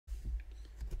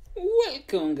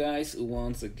Welcome guys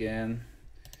once again.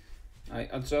 I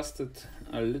adjusted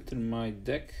a little my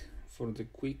deck for the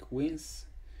quick wins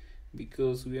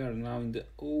because we are now in the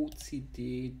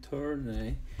OCD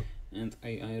tourney and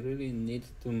I really need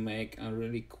to make a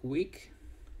really quick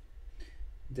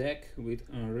deck with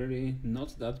a really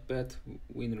not that bad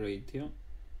win ratio,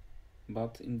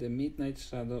 but in the Midnight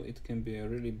Shadow it can be a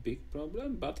really big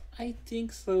problem, but I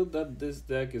think so that this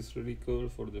deck is really cool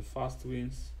for the fast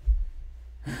wins.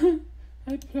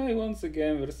 I play once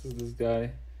again versus this guy.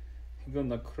 He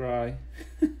gonna cry.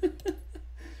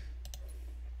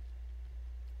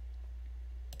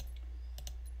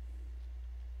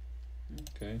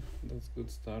 Okay, that's good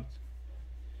start.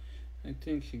 I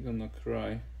think he gonna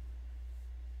cry.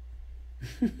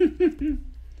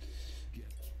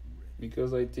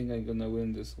 Because I think I'm gonna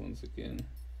win this once again.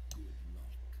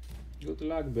 Good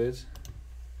luck, bitch.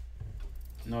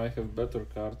 Now I have better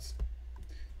cards.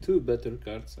 Two better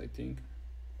cards, I think.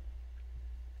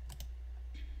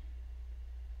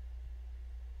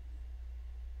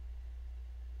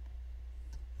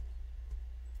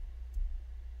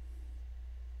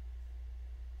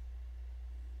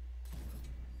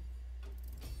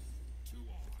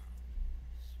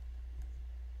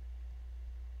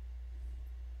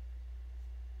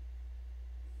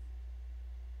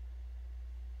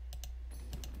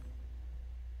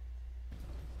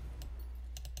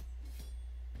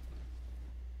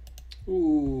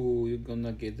 Ooh, you're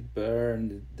gonna get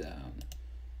burned down.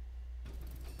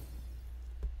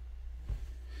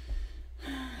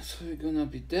 So you're gonna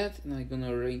be dead and I'm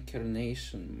gonna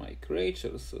reincarnation my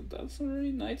creature, so that's a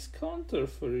really nice counter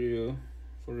for you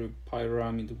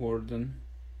Pyramid Warden.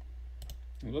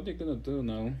 What are you gonna do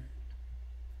now?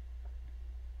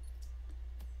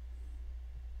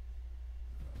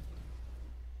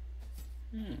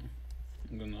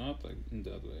 I'm gonna attack in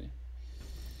that way.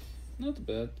 Not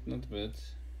bad, not bad.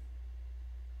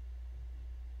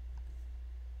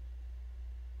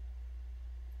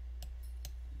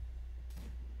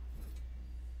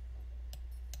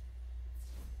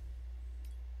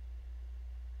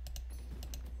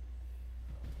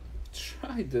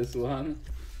 Try this one.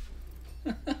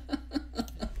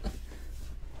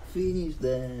 Finish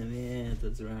them, yeah,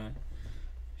 that's right.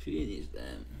 Finish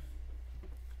them.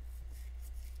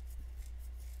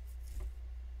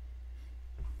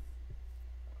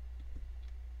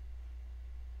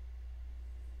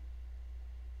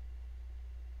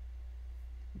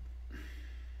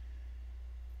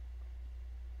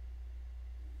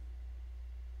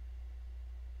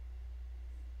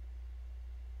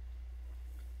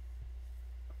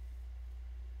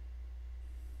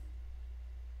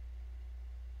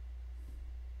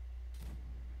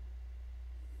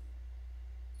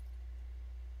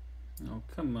 Oh,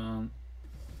 come on.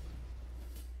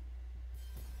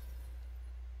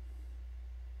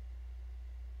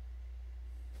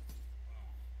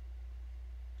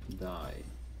 Die.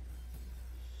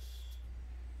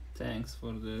 Thanks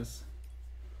for this.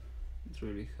 It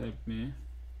really helped me.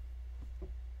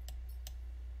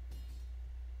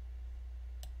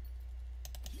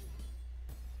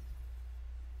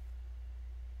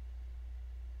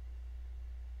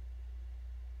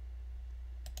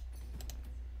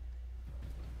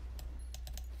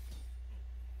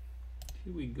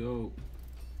 Here we go.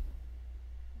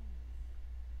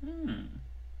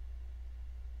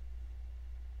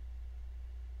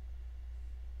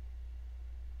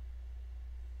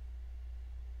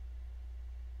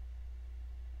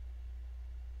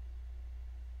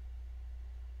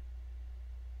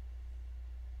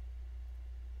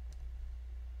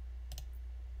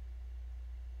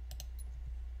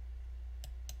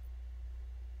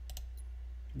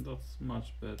 That's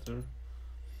much better.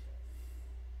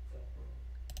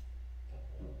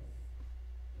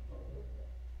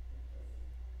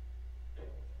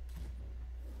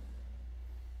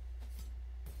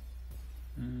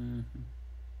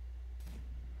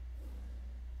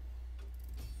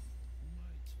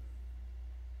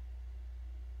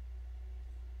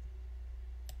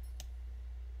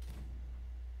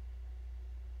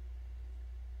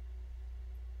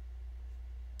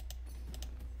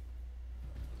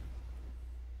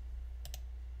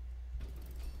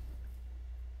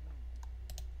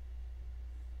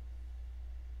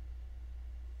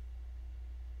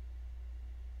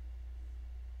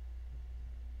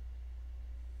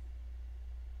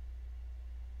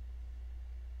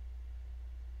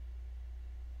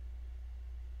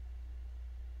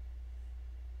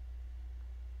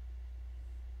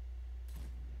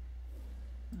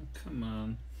 Oh, come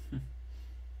on.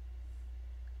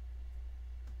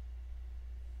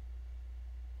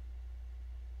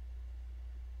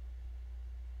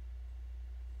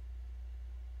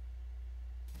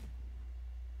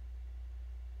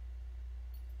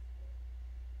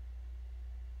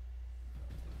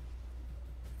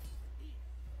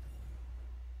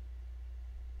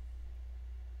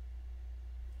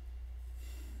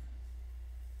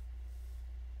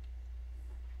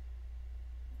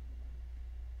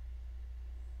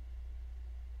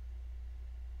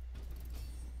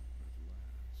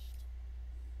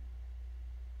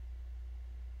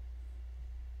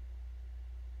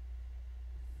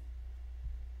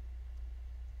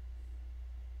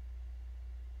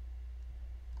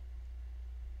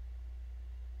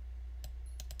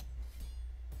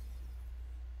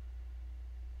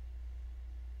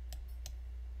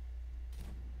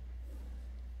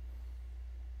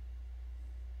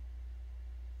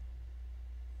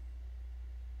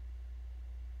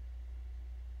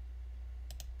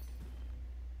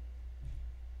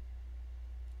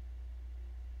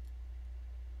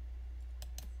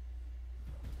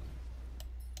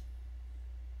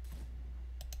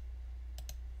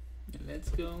 Let's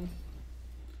go.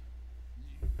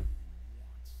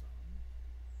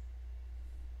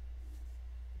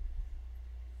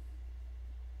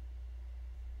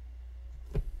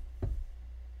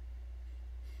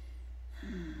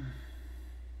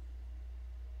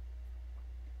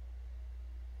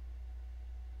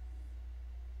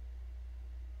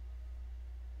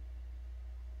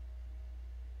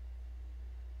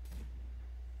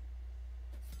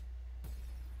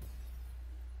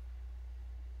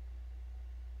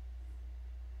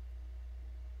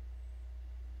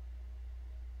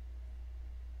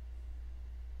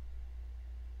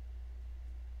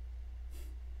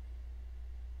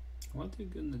 What are you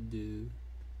gonna do?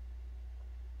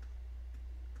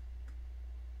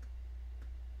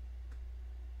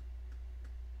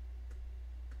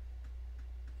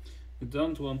 You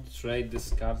don't want to trade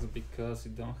these cards because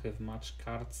you don't have much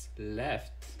cards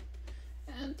left.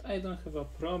 And I don't have a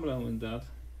problem with that.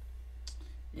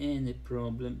 Any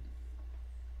problem.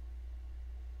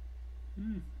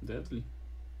 Deadly.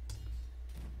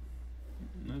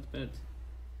 Not bad.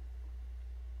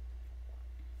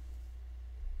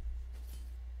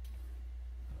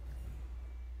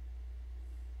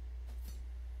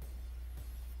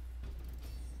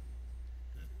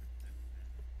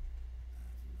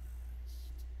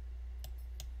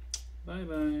 Bye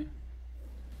bye.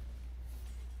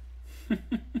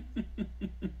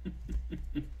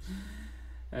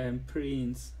 I am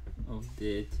Prince of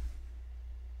Death.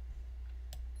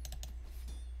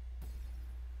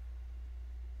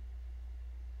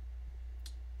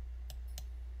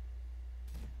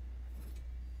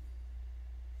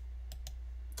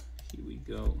 Here we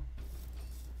go.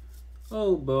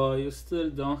 Oh boy, you still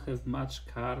don't have much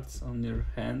cards on your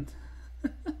hand.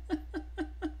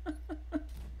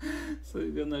 So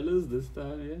you're gonna lose this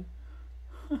time,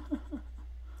 yeah?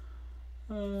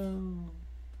 Oh.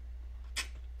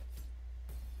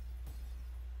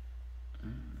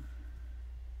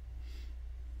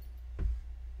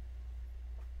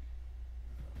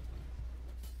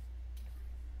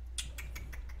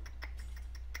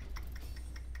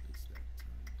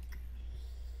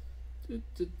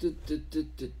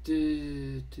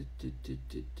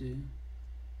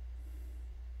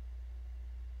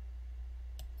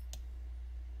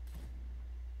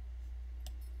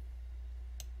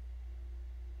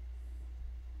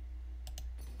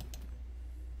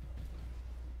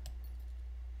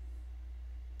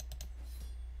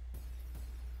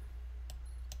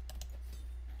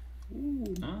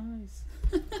 Ooh, nice.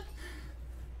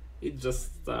 It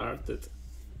just started.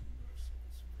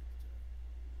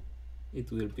 It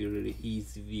will be really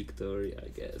easy victory, I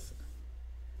guess.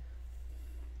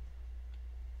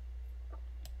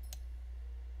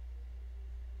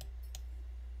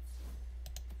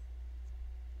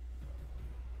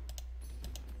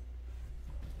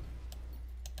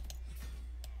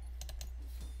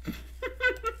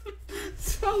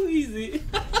 So easy.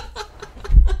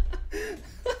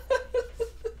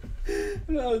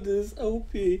 No, this is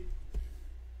OP. This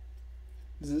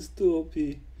is too OP.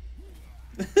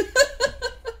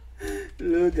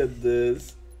 Look at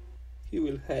this. He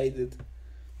will hate it.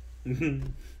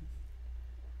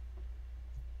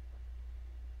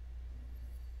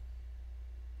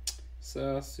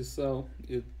 So as you saw,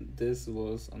 this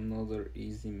was another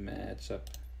easy matchup.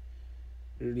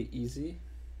 Really easy.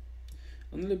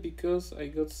 Only because I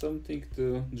got something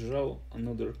to draw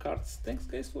another cards. Thanks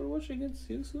guys for watching and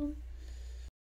see you soon.